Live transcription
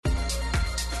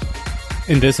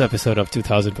In this episode of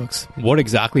 2000 Books, what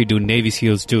exactly do Navy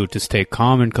SEALs do to stay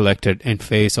calm and collected in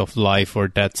face of life or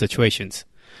death situations?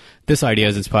 This idea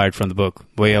is inspired from the book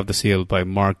Way of the SEAL by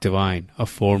Mark Divine, a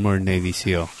former Navy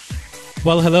SEAL.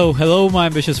 Well, hello, my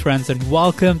ambitious friends, and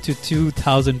welcome to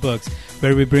 2000 Books,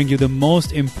 where we bring you the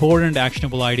most important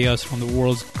actionable ideas from the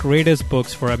world's greatest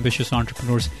books for ambitious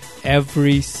entrepreneurs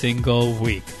every single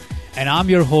week. And I'm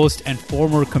your host and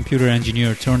former computer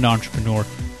engineer turned entrepreneur,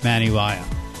 Manny Vaya.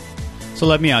 So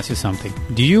let me ask you something.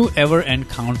 Do you ever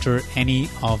encounter any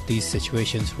of these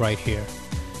situations right here?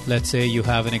 Let's say you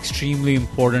have an extremely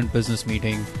important business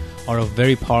meeting or a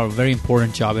very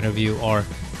important job interview or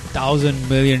 $1,000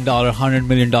 million, $100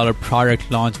 million product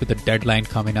launch with a deadline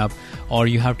coming up, or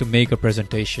you have to make a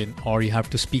presentation, or you have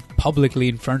to speak publicly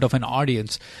in front of an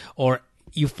audience, or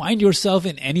you find yourself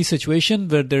in any situation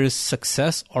where there is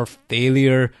success or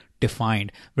failure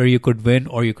defined, where you could win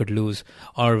or you could lose,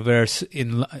 or where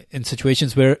in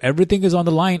situations where everything is on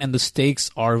the line and the stakes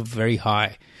are very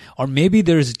high. Or maybe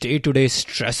there's day-to-day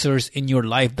stressors in your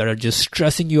life that are just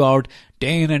stressing you out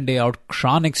day in and day out,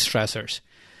 chronic stressors.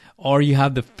 Or you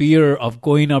have the fear of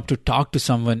going up to talk to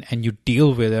someone and you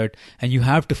deal with it and you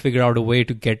have to figure out a way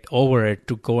to get over it,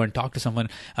 to go and talk to someone.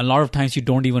 And a lot of times you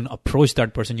don't even approach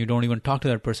that person. You don't even talk to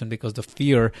that person because the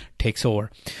fear takes over.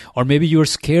 Or maybe you're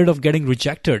scared of getting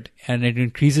rejected and it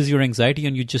increases your anxiety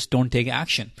and you just don't take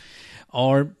action.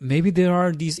 Or maybe there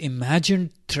are these imagined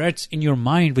threats in your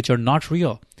mind which are not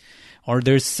real. Or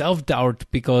there's self-doubt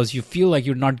because you feel like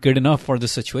you're not good enough for the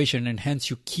situation and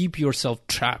hence you keep yourself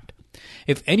trapped.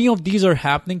 If any of these are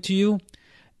happening to you,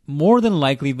 more than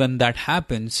likely when that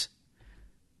happens,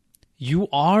 you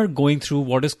are going through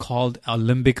what is called a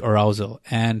limbic arousal.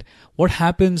 And what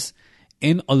happens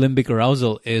in a limbic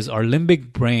arousal is our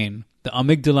limbic brain, the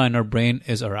amygdala in our brain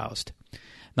is aroused.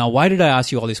 Now, why did I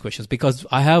ask you all these questions? Because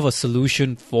I have a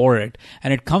solution for it.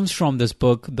 And it comes from this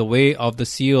book, The Way of the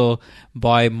SEAL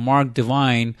by Mark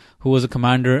Divine, who was a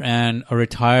commander and a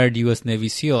retired U.S. Navy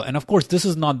SEAL. And of course, this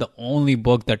is not the only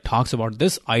book that talks about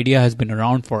this. Idea has been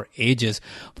around for ages,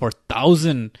 for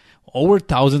over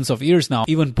thousands of years now.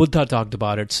 Even Buddha talked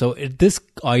about it. So this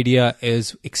idea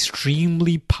is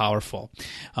extremely powerful.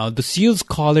 The SEALs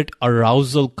call it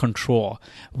arousal control.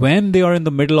 When they are in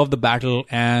the middle of the battle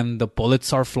and the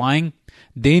bullets are flying,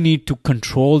 they need to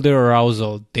control their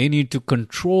arousal. They need to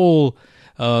control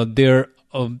the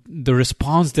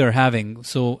response they're having.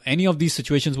 So any of these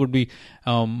situations would be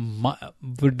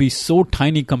so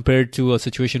tiny compared to a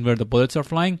situation where the bullets are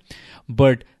flying,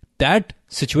 but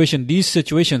these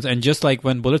situations, and just like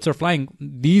when bullets are flying,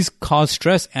 these cause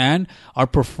stress and our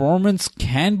performance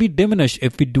can be diminished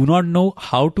if we do not know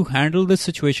how to handle this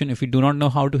situation, if we do not know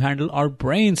how to handle our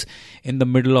brains in the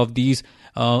middle of these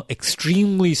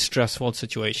extremely stressful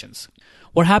situations.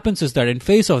 What happens is that in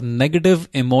face of negative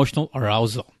emotional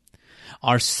arousal,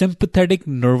 our sympathetic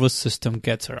nervous system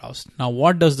gets aroused. Now,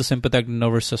 what does the sympathetic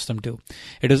nervous system do?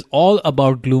 It is all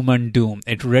about gloom and doom.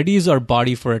 It readies our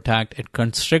body for attack. It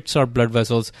constricts our blood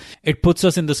vessels. It puts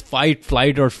us in this fight,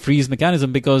 flight, or freeze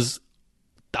mechanism because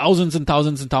thousands and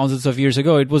thousands and thousands of years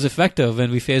ago, it was effective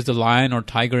when we faced a lion or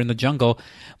tiger in the jungle.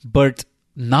 But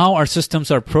now our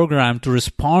systems are programmed to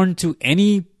respond to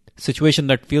any situation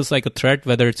that feels like a threat,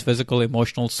 whether it's physical,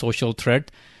 emotional, social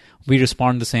threat. We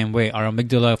respond the same way. Our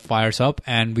amygdala fires up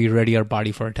and we ready our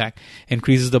body for attack.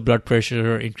 Increases the blood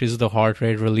pressure, increases the heart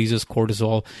rate, releases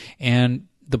cortisol, and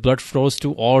the blood flows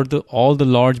to all the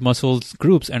large muscles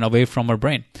groups and away from our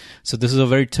brain. So this is a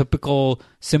very typical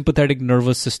sympathetic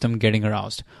nervous system getting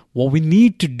aroused. What we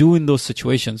need to do in those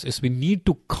situations is we need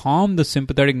to calm the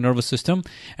sympathetic nervous system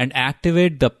and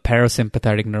activate the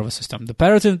parasympathetic nervous system. The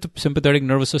parasympathetic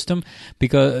nervous system,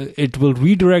 because it will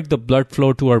redirect the blood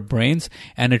flow to our brains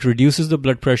and it reduces the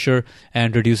blood pressure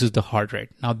and reduces the heart rate.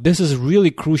 Now, this is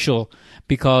really crucial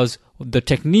because the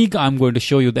technique I'm going to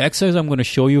show you, the exercise I'm going to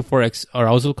show you for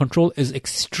arousal control is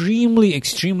extremely,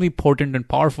 extremely potent and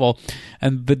powerful.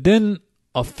 And within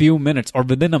a few minutes or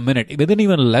within a minute, within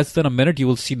even less than a minute, you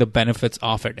will see the benefits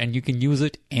of it. And you can use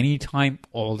it anytime,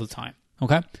 all the time.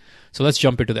 Okay? So let's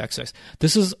jump into the exercise.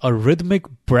 This is a rhythmic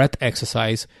breath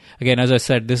exercise. Again, as I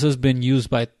said, this has been used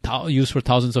for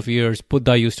thousands of years.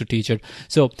 Buddha used to teach it.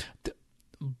 So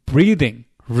breathing.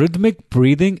 Rhythmic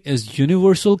breathing is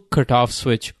universal cutoff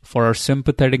switch for our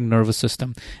sympathetic nervous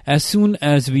system. As soon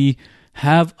as we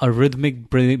have a rhythmic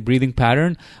breathing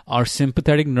pattern, our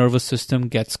sympathetic nervous system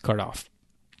gets cut off.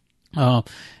 the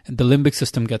limbic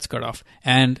system gets cut off,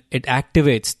 and it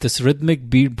activates this rhythmic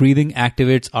breathing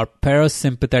activates our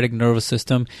parasympathetic nervous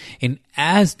system in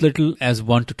as little as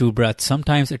 1 to 2 breaths.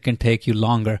 Sometimes it can take you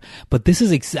longer, but this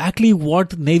is exactly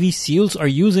what Navy SEALs are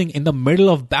using in the middle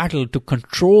of battle to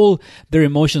control their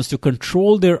emotions, to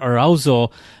control their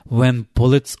arousal when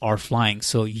bullets are flying.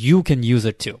 So you can use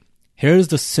it too. Here's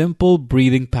the simple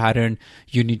breathing pattern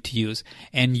you need to use.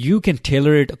 And you can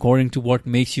tailor it according to what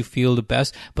makes you feel the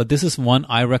best. But this is one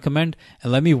I recommend.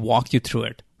 And let me walk you through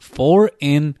it. 4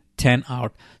 in, 10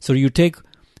 out. So you take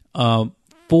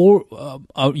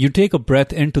you take a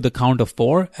breath into the count of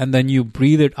 4, and then you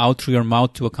breathe it out through your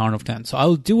mouth to a count of 10. So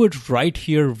I'll do it right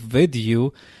here with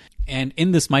you. And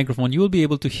in this microphone, you will be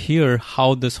able to hear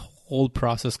how this whole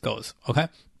process goes. Okay?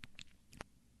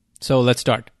 So let's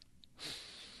start.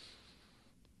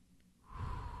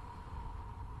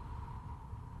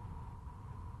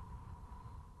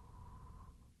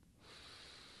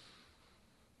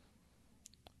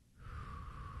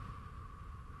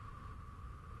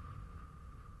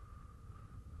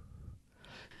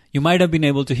 You might have been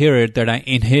able to hear it that I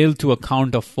inhale to a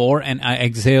count of 4 and I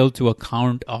exhale to a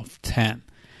count of 10.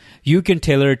 You can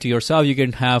tailor it to yourself. You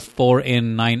can have 4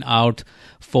 in, 9 out,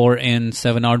 4 in,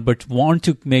 7 out, but want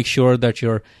to make sure that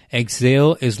your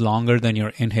exhale is longer than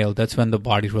your inhale. That's when the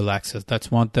body relaxes. That's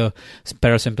when the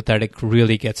parasympathetic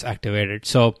really gets activated.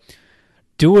 So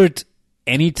do it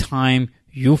anytime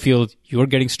you feel you're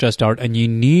getting stressed out and you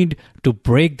need to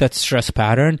break that stress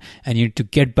pattern and you need to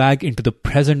get back into the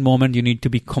present moment. You need to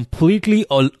be completely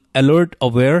alert,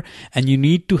 aware, and you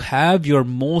need to have your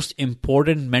most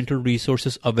important mental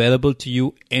resources available to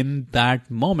you in that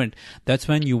moment. That's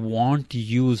when you want to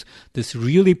use this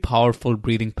really powerful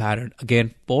breathing pattern.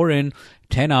 Again, 4 in,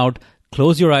 10 out.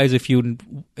 Close your eyes if you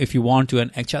want to,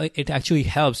 and it actually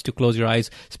helps to close your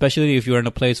eyes, especially if you're in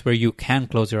a place where you can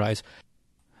close your eyes.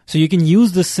 So you can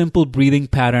use this simple breathing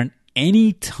pattern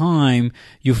anytime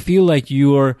you feel like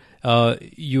you're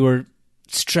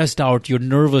stressed out, you're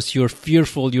nervous, you're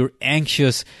fearful, you're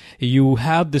anxious, you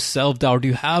have this self-doubt,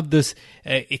 you have this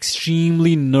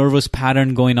extremely nervous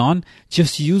pattern going on.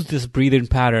 Just use this breathing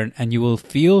pattern and you will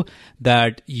feel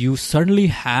that you suddenly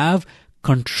have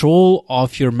control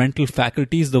of your mental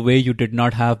faculties the way you did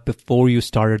not have before you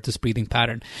started this breathing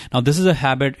pattern. Now, this is a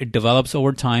habit. It develops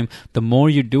over time. The more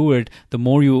you do it, the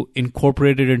more you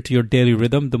incorporate it into your daily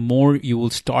rhythm, the more you will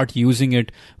start using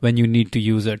it when you need to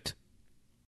use it.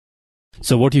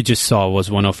 So what you just saw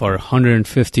was one of our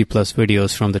 150 plus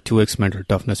videos from the 2X Mental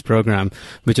Toughness program,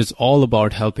 which is all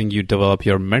about helping you develop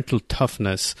your mental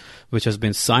toughness, which has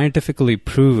been scientifically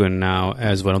proven now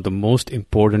as one of the most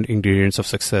important ingredients of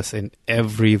success in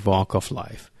every walk of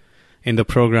life. In the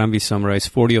program, we summarize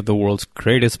 40 of the world's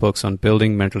greatest books on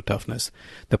building mental toughness.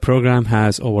 The program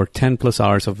has over 10 plus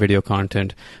hours of video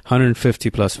content,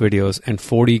 150 plus videos, and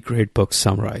 40 great books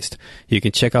summarized. You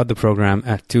can check out the program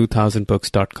at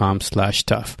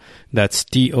 2000books.com/tough. That's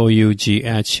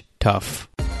TOUGH tough.